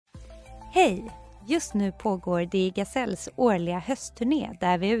Hej! Just nu pågår det i Gazells årliga höstturné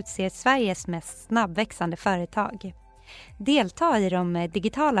där vi utser Sveriges mest snabbväxande företag. Delta i de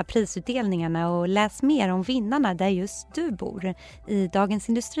digitala prisutdelningarna och läs mer om vinnarna där just du bor i Dagens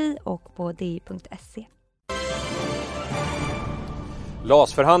Industri och på di.se.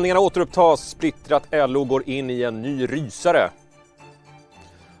 LAS-förhandlingarna återupptas, splittrat LO går in i en ny rysare.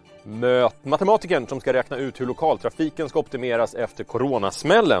 Möt matematikern som ska räkna ut hur lokaltrafiken ska optimeras efter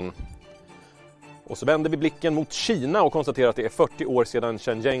coronasmällen. Och så vänder vi blicken mot Kina och konstaterar att det är 40 år sedan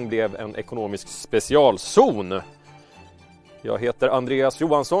Shenzhen blev en ekonomisk specialzon. Jag heter Andreas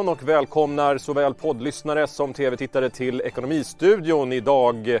Johansson och välkomnar såväl poddlyssnare som tv-tittare till Ekonomistudion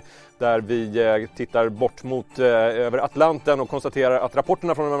idag, där vi tittar bort mot över Atlanten och konstaterar att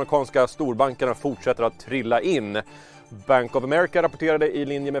rapporterna från de amerikanska storbankerna fortsätter att trilla in. Bank of America rapporterade i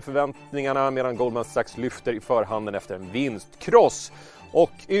linje med förväntningarna medan Goldman Sachs lyfter i förhanden efter en vinstkross.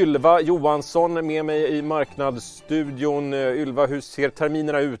 Och Ylva Johansson med mig i marknadsstudion. Ylva, hur ser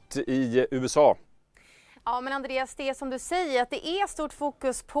terminerna ut i USA? Ja, men Andreas, det är som du säger att det är stort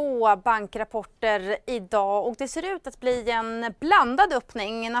fokus på bankrapporter idag och det ser ut att bli en blandad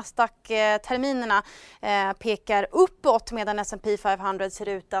öppning. Nasdaq-terminerna pekar uppåt medan S&P 500 ser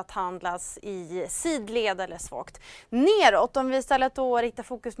ut att handlas i sidled eller svagt neråt. Om vi istället då riktar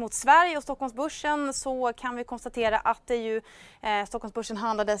fokus mot Sverige och Stockholmsbörsen så kan vi konstatera att det ju Stockholmsbörsen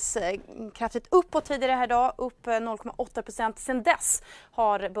handlades kraftigt uppåt tidigare här idag, upp 0,8%. Sedan dess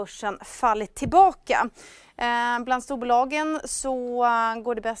har börsen fallit tillbaka. Bland storbolagen så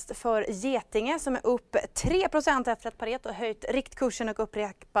går det bäst för Getinge som är upp 3% efter att Pareto har höjt riktkursen och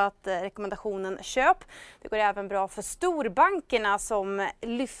upprepat rekommendationen köp. Det går även bra för storbankerna som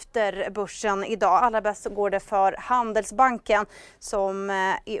lyfter börsen idag. Allra bäst går det för Handelsbanken som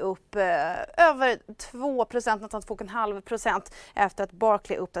är upp över 2%, nästan 2,5% efter att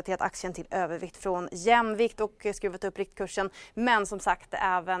Barclays uppdaterat aktien till övervikt från jämvikt och skruvat upp riktkursen. Men som sagt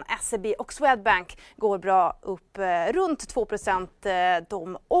även SEB och Swedbank går bra upp runt 2%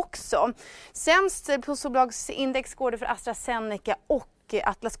 de också. Sämst på storbolagsindex går det för AstraZeneca och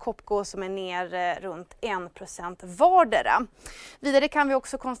Atlas Copco som är ner runt 1% vardera. Vidare kan vi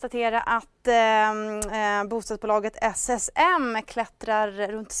också konstatera att bostadsbolaget SSM klättrar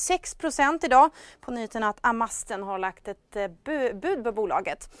runt 6% idag på nyheten att Amasten har lagt ett bud på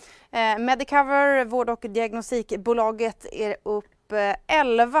bolaget. Medicover, vård- och diagnostikbolaget, är upp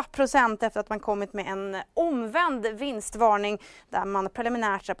 11% efter att man kommit med en omvänd vinstvarning där man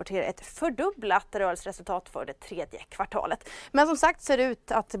preliminärt rapporterar ett fördubblat rörelseresultat för det tredje kvartalet. Men som sagt ser det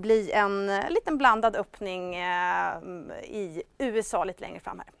ut att bli en liten blandad öppning i USA lite längre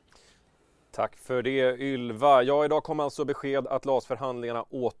fram här. Tack för det, Ylva. Ja, idag kom alltså besked att LAS-förhandlingarna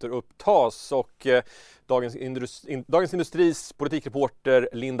återupptas och Dagens Industris politikreporter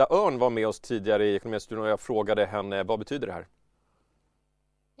Linda Örn var med oss tidigare i Ekonomistudion och jag frågade henne vad betyder det här?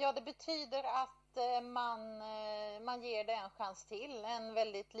 Ja, det betyder att man ger det en chans till, en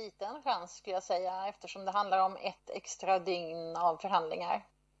väldigt liten chans skulle jag säga, eftersom det handlar om ett extra dygn av förhandlingar.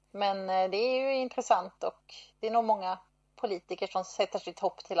 Men det är ju intressant och det är nog många politiker som sätter sitt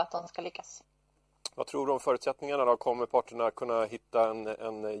hopp till att de ska lyckas. Vad tror du om förutsättningarna då? Kommer parterna kunna hitta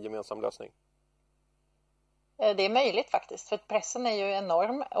en gemensam lösning? Det är möjligt faktiskt, för pressen är ju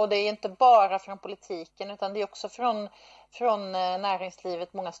enorm och det är inte bara från politiken utan det är också från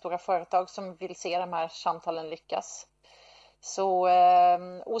näringslivet, många stora företag som vill se de här samtalen lyckas. Så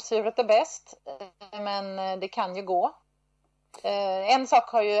osvuret är bäst, men det kan ju gå. En sak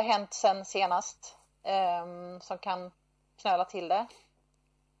har ju hänt sen senast som kan knöla till det.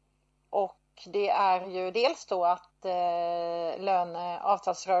 Och det är ju dels då att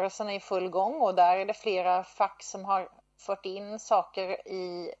löneavtalsrörelsen är i full gång och där är det flera fack som har fört in saker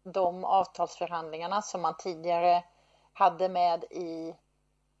i de avtalsförhandlingarna som man tidigare hade med i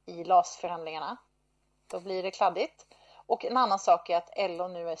LAS-förhandlingarna. Då blir det kladdigt. Och en annan sak är att LO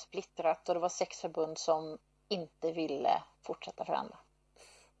nu är splittrat och det var 6 förbund som inte ville fortsätta förhandla.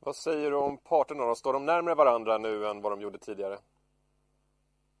 Vad säger du om parterna då? Står de närmare varandra nu än vad de gjorde tidigare?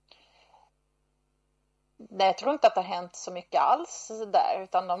 Nej, jag tror inte att det har hänt så mycket alls där,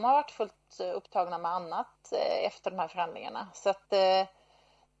 utan de har varit fullt upptagna med annat efter de här förhandlingarna. Så att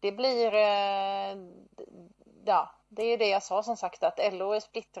det blir, ja, det är det jag sa som sagt, att LO är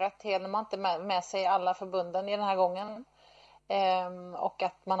splittrat, de har inte med sig alla förbunden i den här gången. Och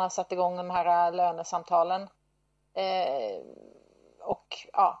att man har satt igång de här lönesamtalen. Och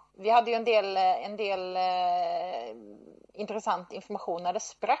ja, vi hade ju en del intressant information när det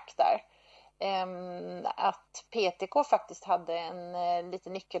sprack där. Att PTK faktiskt hade en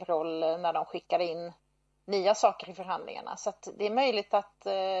liten nyckelroll när de skickade in nya saker i förhandlingarna. Så att det är möjligt att,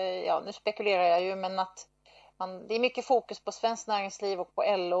 nu spekulerar jag ju, men att det är mycket fokus på svenskt näringsliv och på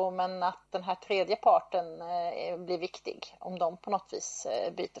LO, men att den här tredje parten blir viktig om de på något vis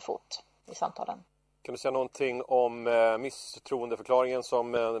byter fot i samtalen. Kan du säga någonting om misstroendeförklaringen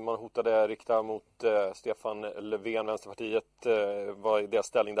som man hotade rikta mot Stefan Löfven, Vänsterpartiet? Vad är deras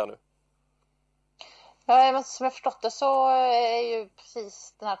ställning där nu? Ja, men som jag förstått det så är ju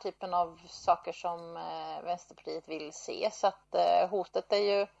precis den här typen av saker som Vänsterpartiet vill se. Så att hotet är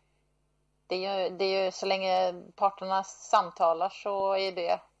ju så länge parterna samtalar så är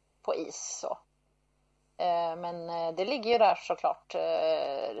det på is så. Men det ligger ju där såklart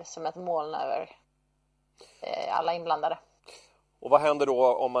som ett moln över alla inblandade. Och vad händer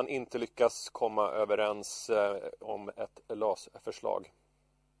då om man inte lyckas komma överens om ett LAS-förslag?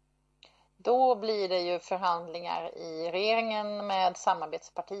 Då blir det ju förhandlingar i regeringen med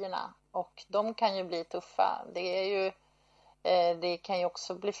samarbetspartierna och de kan ju bli tuffa. Det kan ju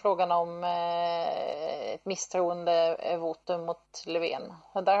också bli frågan om ett misstroendevotum mot Löfven.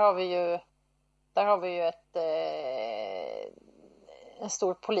 Där har vi ju en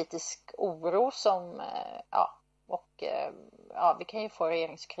stor politisk oro som vi kan ju få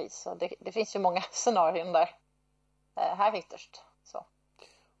regeringskris. Och det finns ju många scenarion där här ytterst. Så.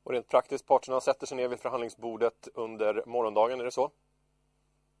 Och rent praktiskt, parterna sätter sig ner vid förhandlingsbordet under morgondagen, är det så?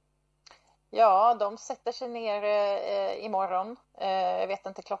 Ja, de sätter sig ner imorgon. Jag vet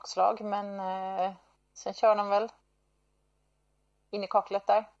inte klockslag, men sen kör de väl in i kaklet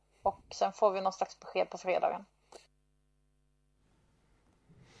där. Och sen får vi någon slags besked på fredagen.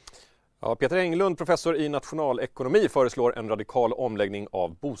 Ja, Peter Englund, professor i nationalekonomi, föreslår en radikal omläggning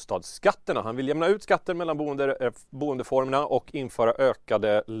av bostadsskatterna. Han vill jämna ut skatter mellan boendeformerna och införa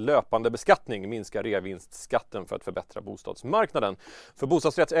ökade löpande beskattning, minska reavinstskatten för att förbättra bostadsmarknaden. För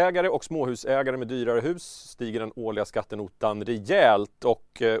bostadsrättsägare och småhusägare med dyrare hus stiger den årliga skattenotan rejält,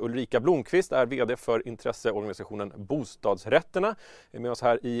 och Ulrika Blomqvist är vd för intresseorganisationen Bostadsrätterna. Är med oss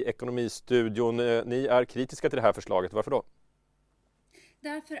här i Ekonomistudion. Ni är kritiska till det här förslaget. Varför då?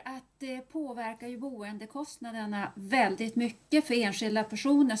 Därför att det påverkar ju boendekostnaderna väldigt mycket för enskilda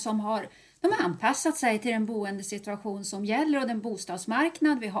personer som har anpassat sig till den boendesituation som gäller och den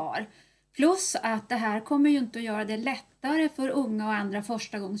bostadsmarknad vi har. Plus att det här kommer ju inte att göra det lättare för unga och andra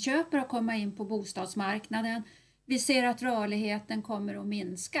förstagångsköpare att komma in på bostadsmarknaden. Vi ser att rörligheten kommer att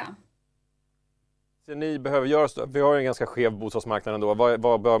minska. Så ni behöver göra, vi har en ganska skev bostadsmarknad ändå.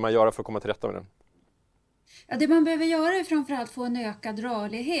 Vad bör man göra för att komma till rätta med den? Ja, det man behöver göra är framförallt få en ökad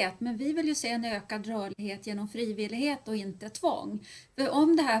rörlighet, men vi vill ju se en ökad rörlighet genom frivillighet och inte tvång. För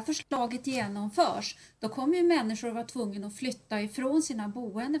om det här förslaget genomförs, då kommer ju människor att vara tvungna att flytta ifrån sina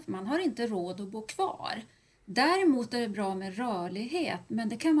boenden, för man har inte råd att bo kvar. Däremot är det bra med rörlighet, men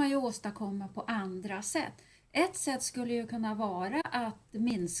det kan man ju åstadkomma på andra sätt. Ett sätt skulle ju kunna vara att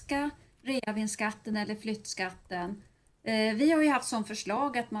minska reavinstskatten eller flyttskatten. Vi har ju haft som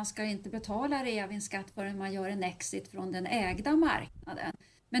förslag att man ska inte betala reavinstskatt förrän man gör en exit från den ägda marknaden.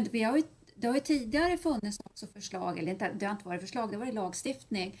 Men det har ju tidigare funnits också förslag, eller inte, det har inte varit förslag, det var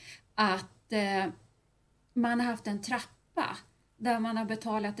lagstiftning, att man har haft en trappa där man har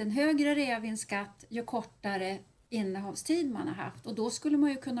betalat en högre reavinstskatt ju kortare innehavstid man har haft. Och då skulle man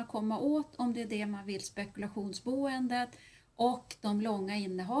ju kunna komma åt, om det är det man vill, spekulationsboendet, och de långa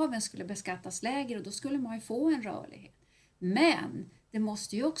innehaven skulle beskattas lägre, och då skulle man ju få en rörlighet. Men det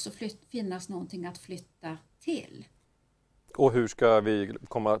måste ju också finnas någonting att flytta till. Och hur ska vi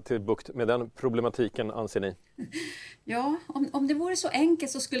komma till bukt med den problematiken, anser ni? Ja, om det vore så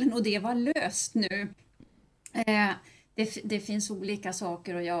enkelt så skulle nog det vara löst nu. Det finns olika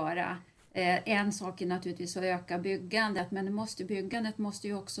saker att göra. En sak är naturligtvis att öka byggandet, men byggandet måste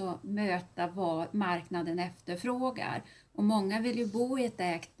ju också möta vad marknaden efterfrågar. Och många vill ju bo i ett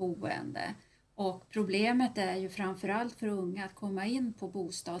ägt boende. Och problemet är ju framförallt för unga att komma in på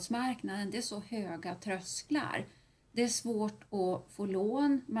bostadsmarknaden. Det är så höga trösklar. Det är svårt att få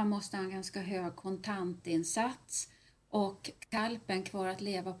lån, man måste ha en ganska hög kontantinsats. Och kalpen kvar att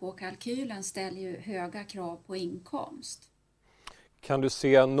leva på, kalkylen, ställer ju höga krav på inkomst. Kan du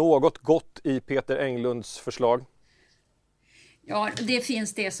se något gott i Peter Englunds förslag? Ja, det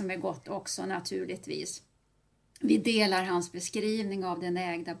finns det som är gott också naturligtvis. Vi delar hans beskrivning av den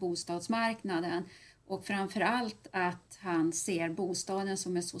ägda bostadsmarknaden, och framförallt att han ser bostaden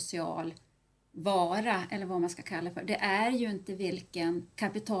som en social vara, eller vad man ska kalla för. Det är ju inte vilken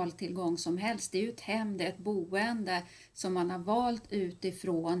kapitaltillgång som helst. Det är ju ett hem, det är ett boende som man har valt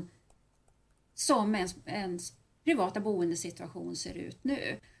utifrån som ens privata boendesituation ser ut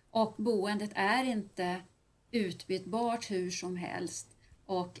nu. Och boendet är inte utbytbart hur som helst,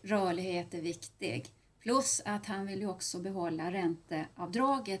 och rörlighet är viktig. Plus att han vill ju också behålla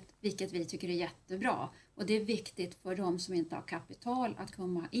ränteavdraget, vilket vi tycker är jättebra. Och det är viktigt för de som inte har kapital att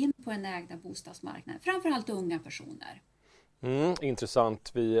komma in på en ägda bostadsmarknad, framförallt unga personer.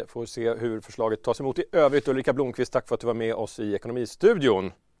 Intressant. Vi får se hur förslaget tas emot i övrigt. Ulrika Blomqvist, tack för att du var med oss i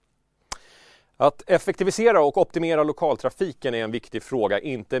Ekonomistudion. Att effektivisera och optimera lokaltrafiken är en viktig fråga,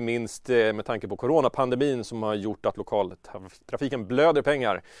 inte minst med tanke på coronapandemin som har gjort att lokaltrafiken blöder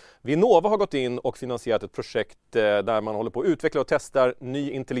pengar. Vinnova har gått in och finansierat ett projekt där man håller på att utveckla och testar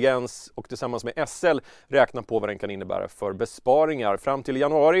ny intelligens och tillsammans med SL räkna på vad den kan innebära för besparingar. Fram till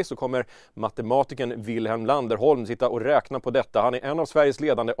januari så kommer matematikern Wilhelm Landerholm sitta och räkna på detta. Han är en av Sveriges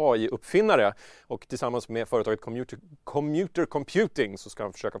ledande AI-uppfinnare och tillsammans med företaget Commuter Computing så ska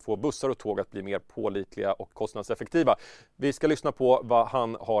han försöka få bussar och tåg att bli mer pålitliga och kostnadseffektiva. Vi ska lyssna på vad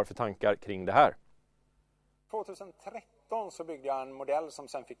han har för tankar kring det här. 2013 så byggde jag en modell som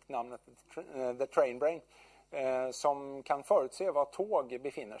sen fick namnet The Train Brain som kan förutse var tåg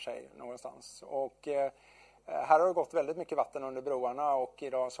befinner sig någonstans. Och här har det gått väldigt mycket vatten under broarna och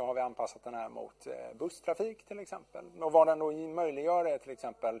idag så har vi anpassat den här mot busstrafik till exempel. Och vad den då möjliggör är till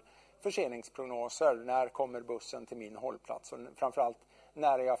exempel förseningsprognoser. När kommer bussen till min hållplats och framförallt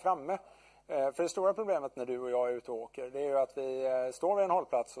när är jag framme? För det stora problemet när du och jag är ute och åker, det är ju att vi står vid en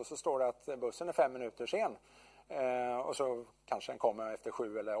hållplats och så står det att bussen är 5 minuter sen. Och så kanske den kommer efter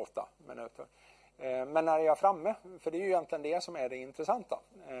 7 eller 8 minuter. Men när är jag framme? För det är ju egentligen det som är det intressanta.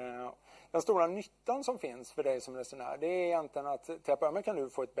 Den stora nyttan som finns för dig som resenär, det är egentligen att till att börja med kan du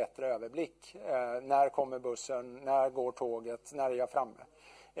få ett bättre överblick. När kommer bussen? När går tåget? När är jag framme?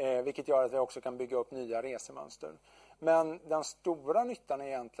 Vilket gör att vi också kan bygga upp nya resemönster. Men den stora nyttan är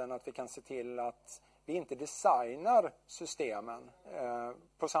egentligen att vi kan se till att vi inte designar systemen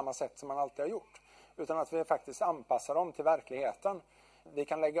på samma sätt som man alltid har gjort. Utan att vi faktiskt anpassar dem till verkligheten. Vi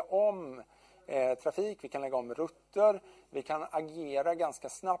kan lägga om trafik, vi kan lägga om rutter. Vi kan agera ganska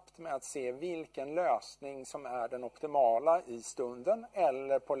snabbt med att se vilken lösning som är den optimala i stunden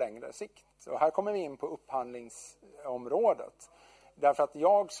eller på längre sikt. Och här kommer vi in på upphandlingsområdet. Därför att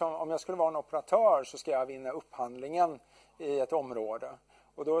om jag skulle vara en operatör så ska jag vinna upphandlingen i ett område.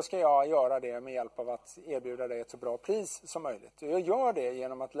 Och då ska jag göra det med hjälp av att erbjuda dig ett så bra pris som möjligt. Och jag gör det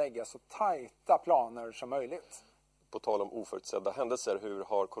genom att lägga så tajta planer som möjligt. På tal om oförutsedda händelser, hur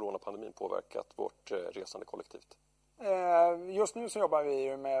har coronapandemin påverkat vårt resande kollektivt? Just nu så jobbar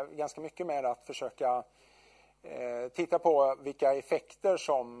vi ganska mycket med att försöka titta på vilka effekter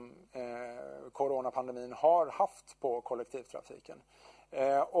som coronapandemin har haft på kollektivtrafiken.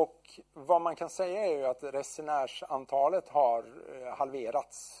 Och vad man kan säga är ju att resenärsantalet har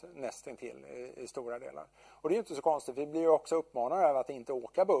halverats nästintill i stora delar. Och det är ju inte så konstigt, vi blir ju också uppmanade över att inte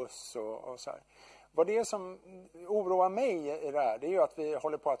åka buss och så här. Vad det som oroar mig i det här, det är ju att vi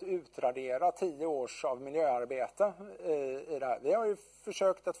håller på att utradera 10 års av miljöarbete i det här. Vi har ju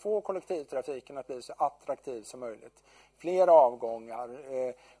försökt att få kollektivtrafiken att bli så attraktiv som möjligt. Fler avgångar,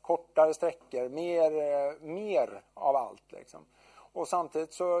 kortare sträckor, mer av allt liksom. Och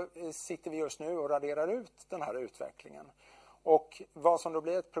samtidigt så sitter vi just nu och raderar ut den här utvecklingen. Och vad som då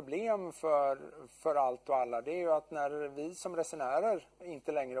blir ett problem för allt och alla, det är ju att när vi som resenärer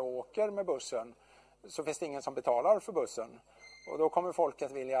inte längre åker med bussen så finns det ingen som betalar för bussen. Och då kommer folk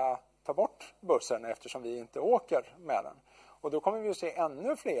att vilja ta bort bussen eftersom vi inte åker med den. Och då kommer vi att se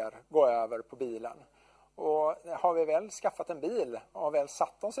ännu fler gå över på bilen. Och har vi väl skaffat en bil och väl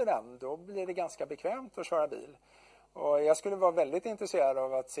satt oss i den, då blir det ganska bekvämt att köra bil. Och jag skulle vara väldigt intresserad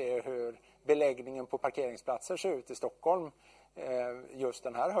av att se hur beläggningen på parkeringsplatser ser ut i Stockholm just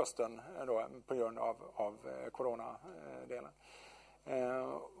den här hösten då, på grund av coronadelen.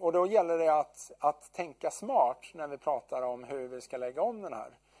 Och då gäller det att tänka smart när vi pratar om hur vi ska lägga om den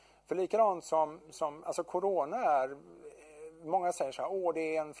här. För likadant som alltså corona är, många säger så här,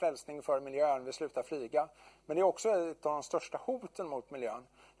 det är en frälsning för miljön, vi slutar flyga. Men det är också ett av de största hoten mot miljön.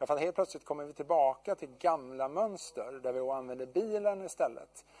 Därför att helt plötsligt kommer vi tillbaka till gamla mönster där vi använder bilen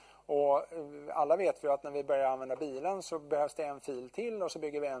istället. Och alla vet vi att när vi börjar använda bilen så behövs det en fil till och så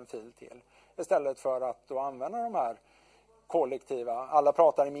bygger vi en fil till. Istället för att då använda de här kollektiva, alla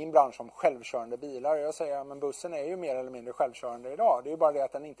pratar i min bransch om självkörande bilar. Jag säger men bussen är ju mer eller mindre självkörande idag. Det är ju bara det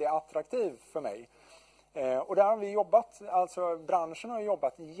att den inte är attraktiv för mig. Och där har vi jobbat, alltså branschen har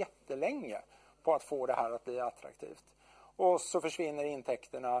jobbat jättelänge på att få det här att bli attraktivt. Och så försvinner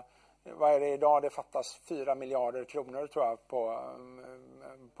intäkterna. Vad är det idag? Det fattas 4 miljarder kronor tror jag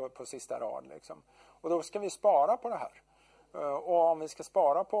på sista rad. Liksom. Och då ska vi spara på det här. Och om vi ska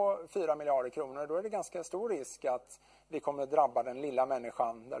spara på 4 miljarder kronor då är det ganska stor risk att vi kommer att drabba den lilla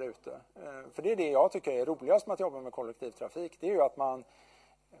människan där ute. För det är det jag tycker är roligast med att jobba med kollektivtrafik. Det är ju att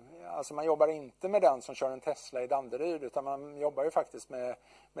Alltså man jobbar inte med den som kör en Tesla i Danderyd, utan man jobbar ju faktiskt med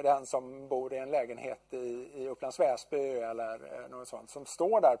den som bor i en lägenhet i Upplands Väsby eller något sånt, som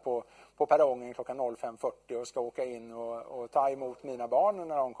står där på perrongen klockan 05.40 och ska åka in och ta emot mina barn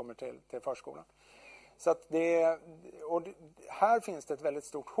när de kommer till förskolan. Så att här finns det ett väldigt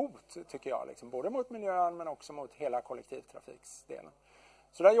stort hot, tycker jag, liksom, både mot miljön men också mot hela kollektivtrafiksdelen.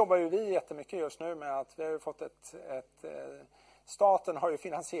 Så där jobbar ju vi jättemycket just nu med att vi har fått staten har ju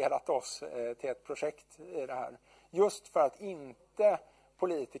finansierat oss till ett projekt i det här. Just för att inte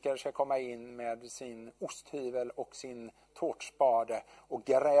politiker ska komma in med sin osthyvel och sin tårtspade och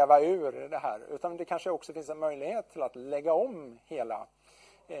gräva ur det här. Utan det kanske också finns en möjlighet till att lägga om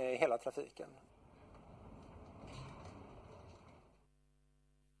hela trafiken.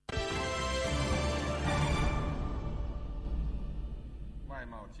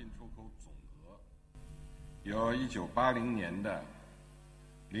由1980年的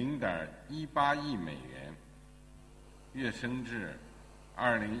0.18亿美元跃升至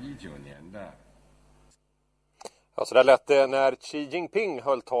2019年的。Ja, så där lät det när Xi Jinping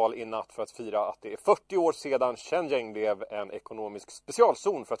höll tal i natt för att fira att det är 40 år sedan Shenzhen blev en ekonomisk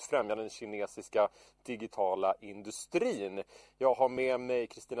specialzon för att främja den kinesiska digitala industrin. Jag har med mig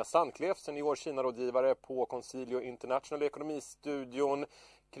Kristina Sandklev, senior Kina-rådgivare på Concilio International i Ekonomistudion.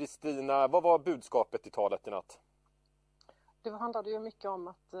 Kristina, vad var budskapet i talet i natt? Det handlade ju mycket om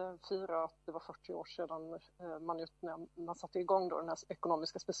att fira att det var 40 år sedan man satte igång då den här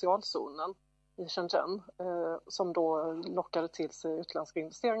ekonomiska specialzonen i Shenzhen, som då lockade till sig utländska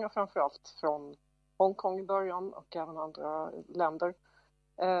investeringar, framförallt från Hongkong i början och även andra länder.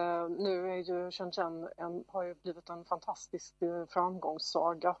 Nu är ju Shenzhen har ju blivit en fantastisk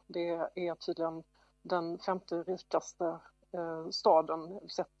framgångssaga. Det är tydligen den 5:e rikaste staden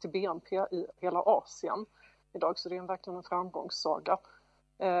sett till BNP i hela Asien idag, så det är verkligen en framgångssaga.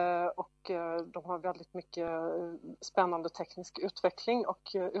 Och de har väldigt mycket spännande teknisk utveckling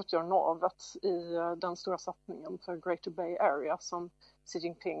och utgör navet i den stora satsningen för Greater Bay Area som Xi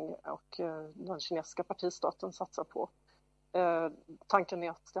Jinping och den kinesiska partistaten satsar på. Tanken är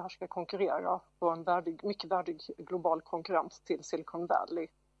att det här ska konkurrera på en mycket värdig global konkurrent till Silicon Valley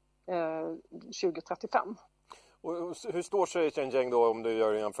 2035. Och hur står sig Shenzhen då om du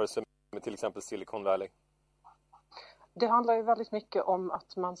gör en jämförelse med till exempel Silicon Valley? Det handlar ju väldigt mycket om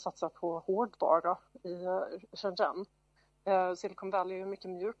att man satsar på hårdvara i Shenzhen. Silicon Valley är ju mycket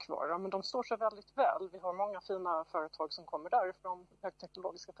mjukvara, men de står sig väldigt väl. Vi har många fina företag som kommer därifrån,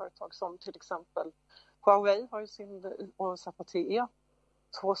 högteknologiska företag som till exempel Huawei har ju och ZTE,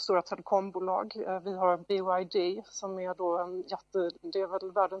 2 stora telekombolag. Vi har BYD som är då det är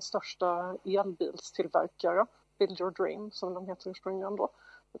väl världens största elbilstillverkare, Build Your Dream som de heter ursprungligen då,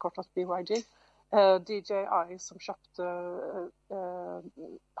 förkortat BYD. DJI som köpte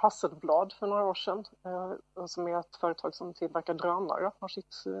Hasselblad för några år sedan, som är ett företag som tillverkar drönare, har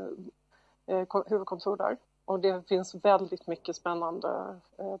sitt huvudkontor där. Och det finns väldigt mycket spännande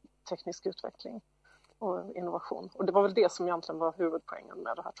teknisk utveckling och innovation. Och det var väl det som egentligen var huvudpoängen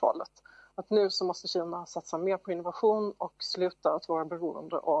med det här talet. Att nu så måste Kina satsa mer på innovation och sluta att vara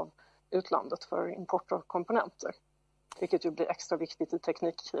beroende av utlandet för import av komponenter. Vilket ju blir extra viktigt i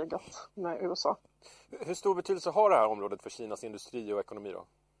teknikkriget med USA. Hur stor betydelse har det här området för Kinas industri och ekonomi då?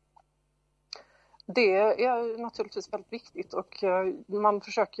 Det är naturligtvis väldigt viktigt och man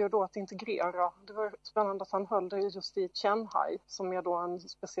försöker ju då att integrera. Det var spännande att han höll det just i Qianhai som är då en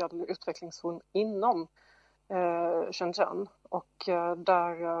speciell utvecklingszon inom Shenzhen och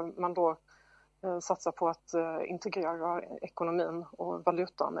där man då satsar på att integrera ekonomin och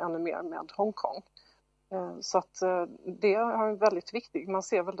valutan ännu mer med Hongkong. Så att det är väldigt viktigt. Man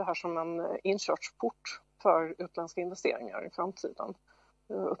ser väl det här som en inkörsport för utländska investeringar i framtiden.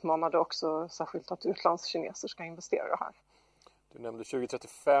 Uppmanade också särskilt att utlandskineser ska investera här. Du nämnde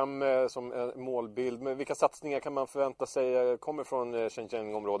 2035 som målbild. Men vilka satsningar kan man förvänta sig kommer från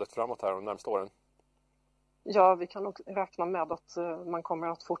Shenzhen-området framåt här de närmaste åren? Ja, vi kan nog räkna med att man kommer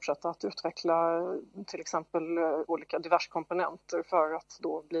att fortsätta att utveckla till exempel olika diverskomponenter för att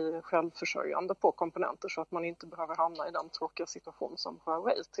då bli självförsörjande på komponenter så att man inte behöver hamna i den tråkiga situation som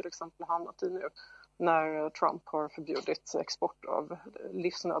Huawei till exempel hamnat i nu när Trump har förbjudit export av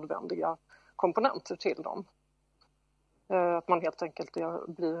livsnödvändiga komponenter till dem. Att man helt enkelt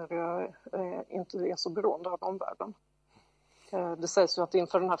inte är så beroende av omvärlden. Det sägs ju att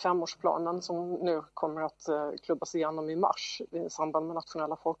inför den här 5-årsplanen som nu kommer att klubbas igenom i mars i samband med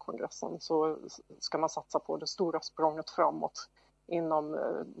nationella folkkongressen så ska man satsa på det stora språnget framåt inom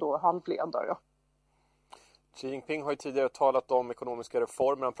då halvledare. Xi Jinping har ju tidigare talat om ekonomiska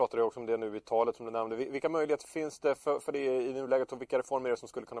reformer. Han pratade också om det nu i talet som du nämnde. Vilka möjligheter finns det för det i nuläget och vilka reformer är det som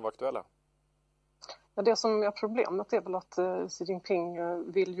skulle kunna vara aktuella? Ja, det som är problemet är väl att Xi Jinping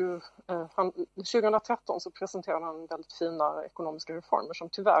vill ju... 2013 så presenterade han väldigt fina ekonomiska reformer som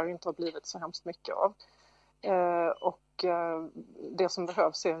tyvärr inte har blivit så hemskt mycket av. Det som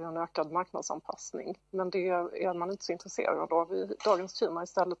behövs är en ökad marknadsanpassning. Men det är man inte så intresserad av. I dagens Kina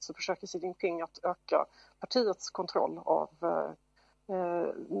istället så försöker Xi Jinping att öka partiets kontroll av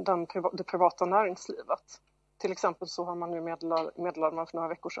det privata näringslivet. Till exempel så har man nu meddelade man för några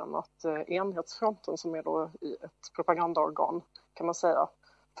veckor sedan att Enhetsfronten, som är då ett propagandaorgan kan man säga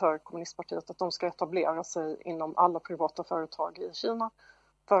för kommunistpartiet, att de ska etablera sig inom alla privata företag i Kina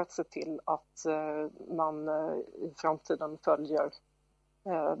för att se till att man i framtiden följer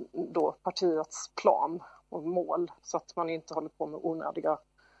då partiets plan och mål så att man inte håller på med onödiga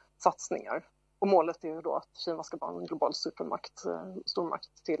satsningar. Och målet är ju då att Kina ska vara en global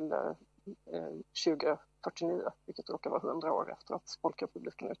stormakt till 2049, vilket råkar vara 100 år efter att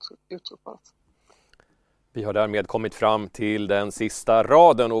Folkrepubliken utropades. Vi har därmed kommit fram till den sista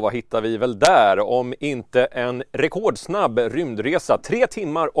raden och vad hittar vi väl där om inte en rekordsnabb rymdresa. 3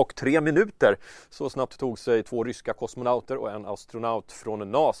 timmar och 3 minuter. Så snabbt tog sig 2 ryska kosmonauter och en astronaut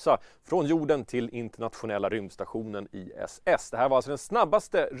från NASA från jorden till internationella rymdstationen ISS. Det här var alltså den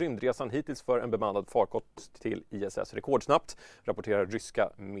snabbaste rymdresan hittills för en bemannad farkost till ISS. Rekordsnabbt, rapporterar ryska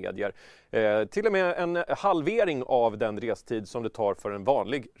medier. Till och med en halvering av den restid som det tar för en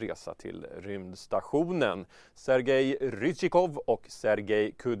vanlig resa till rymdstationen. Sergej Ryzhikov och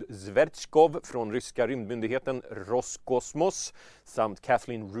Sergej Kudzverchkov från ryska rymdmyndigheten Roskosmos samt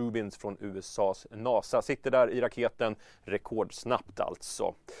Kathleen Rubins från USAs NASA sitter där i raketen rekordsnabbt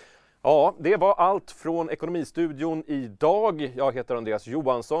alltså. Ja, det var allt från Ekonomistudion idag. Jag heter Andreas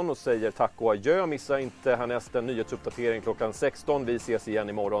Johansson och säger tack och adjö. Missa inte härnäst en nyhetsuppdatering klockan 16. Vi ses igen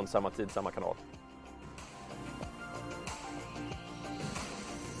imorgon, samma tid, samma kanal.